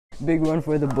Big one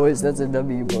for the boys, that's a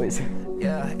W, boys.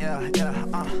 Yeah.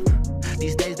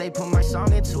 These days they put my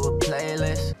song into a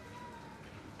playlist.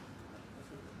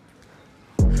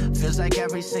 Feels like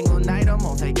every single night I'm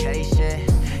on vacation.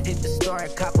 Hit the store,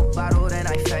 cop a bottle, then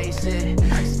I face it.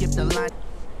 I skip the line.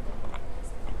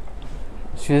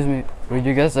 Excuse me, would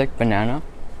you guys like banana?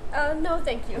 No,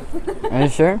 thank you. Are you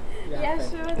sure? Yeah,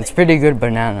 sure. It's pretty good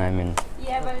banana, I mean.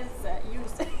 Yeah, but it's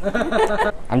used.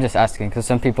 I'm just asking, because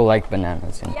some people like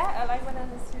bananas. You know? Yeah, I like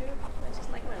bananas too. I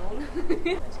just like my own.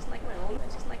 I just like my own.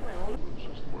 I just like my own.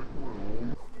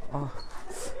 Oh.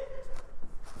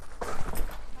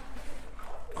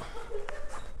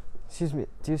 Excuse me,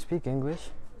 do you speak English?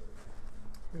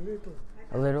 A little.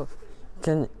 A little?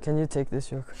 Can you take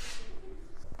this real quick?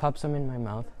 Pop some in my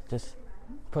mouth. Just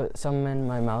put some in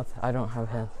my mouth. I don't have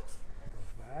hands.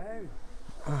 Fine.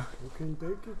 You can take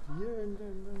it here and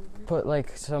then. Put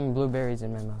like some blueberries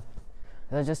in my mouth.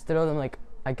 And I just throw them like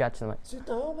I catch them. Like, Sit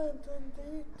down and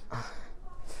eat.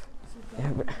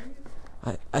 yeah,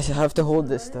 but I have to hold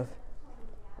this stuff.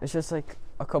 It's just like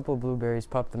a couple blueberries.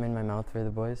 Pop them in my mouth for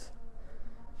the boys.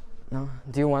 No?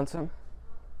 Do you want some?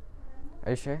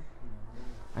 Are you sure?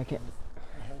 I can't.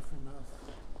 I have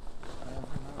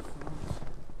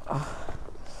enough.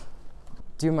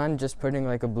 Do you mind just putting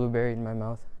like a blueberry in my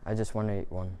mouth? I just want to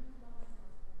eat one.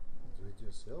 Do it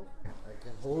yourself. I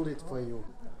can hold it for you.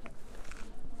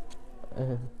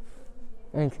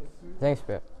 Thanks,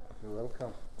 bro. You're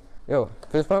welcome. Yo,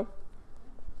 fist bump?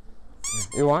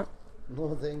 You want?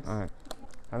 No thanks. Alright.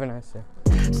 Have a nice day.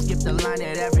 Skip the line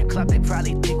at every club, they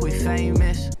probably think we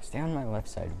famous. Stay on my left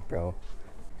side, bro.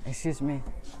 Excuse me.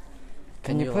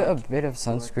 Can you put a bit of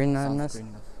sunscreen on us?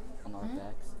 On our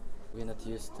backs. We're not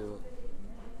used to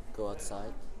go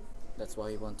outside. That's why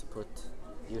we want to put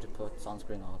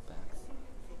sunscreen on our backs.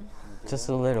 Just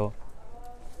a little.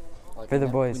 Like for the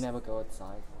boys. We never go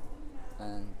outside,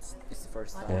 and it's the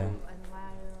first time. Yeah. And why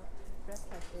are you dressed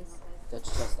like this? That's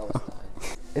just our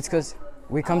style. It's because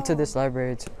we come to this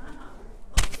library to...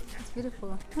 It's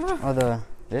beautiful. Oh,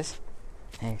 this?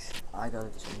 Thanks. I got a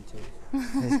chain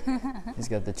too. He's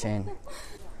got the chain.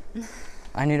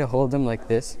 I need to hold him like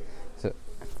this. So,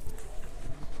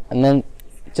 and then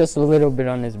just a little bit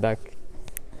on his back.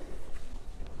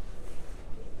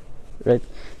 Right.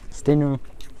 Stay normal.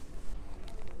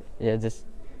 Yeah, just...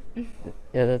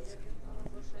 Yeah, that's...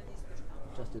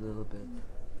 Just a little bit.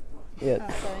 Yeah.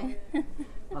 Oh, sorry.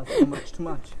 Oh, too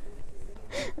much.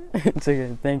 It's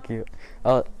okay, thank you.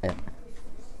 Oh, yeah.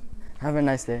 Have a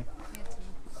nice day.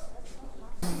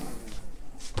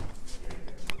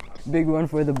 Big one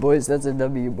for the boys, that's a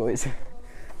W, boys.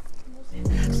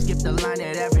 Skip the line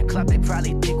at every club, they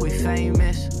probably think we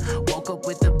famous. Woke up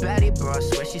with a baddie, bro, I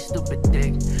swear she's stupid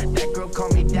dick. That girl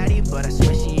called me daddy, but I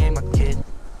swear she ain't my kid.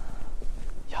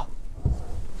 Yo.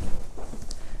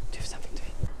 Do something to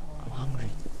eat. I'm hungry.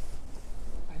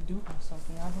 I do have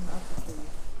something. I have an apple for you.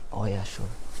 Oh yeah, sure.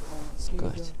 It's Here you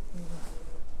good. go.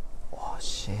 Oh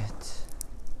shit.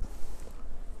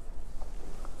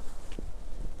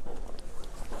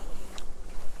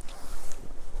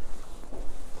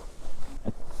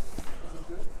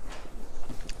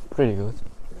 Pretty good.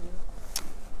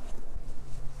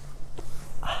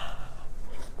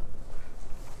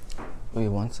 Do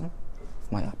you want some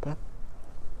of my apple?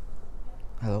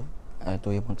 Hello?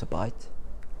 Do you want a bite?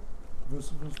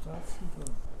 Was darfst du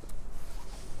da?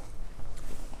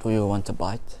 Do you want a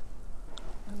bite?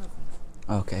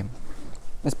 Okay.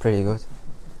 It's pretty good.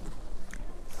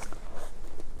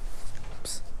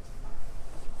 Psst.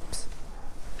 Psst.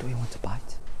 Do you want a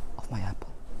bite of my apple?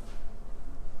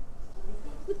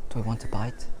 Do you want a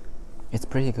bite? It's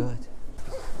pretty good.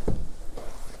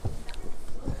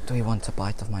 Do you want a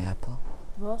bite of my apple?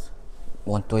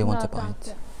 What? Do you want No, a bite?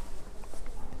 danke.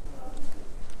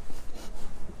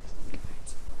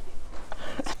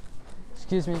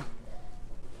 Excuse me.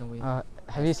 Can we?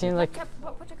 Have you seen like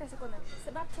Poczekaj sekundę.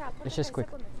 Babcia, It's just quick.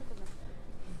 sekundę.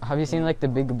 have you seen like the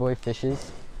big boy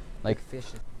fishes? Like fish.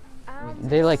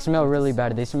 they like smell really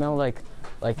bad. They smell like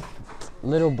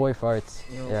little boy farts.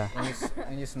 You know, Yeah.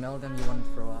 when you smell them, you want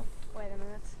to throw up. Wait a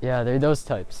minute. Yeah, they're those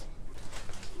types.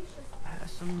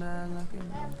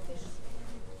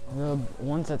 The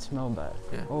ones that smell bad.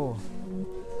 Yeah. Oh.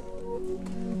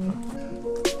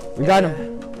 We got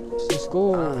him. Let's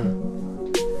go.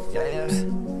 Yeah.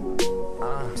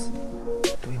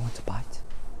 Do you want a bite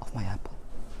of my apple?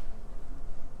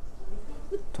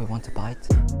 Do you want a bite?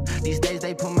 These days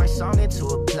they put my song into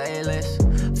a playlist.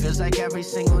 Feels like every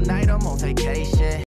single night I'm on vacation.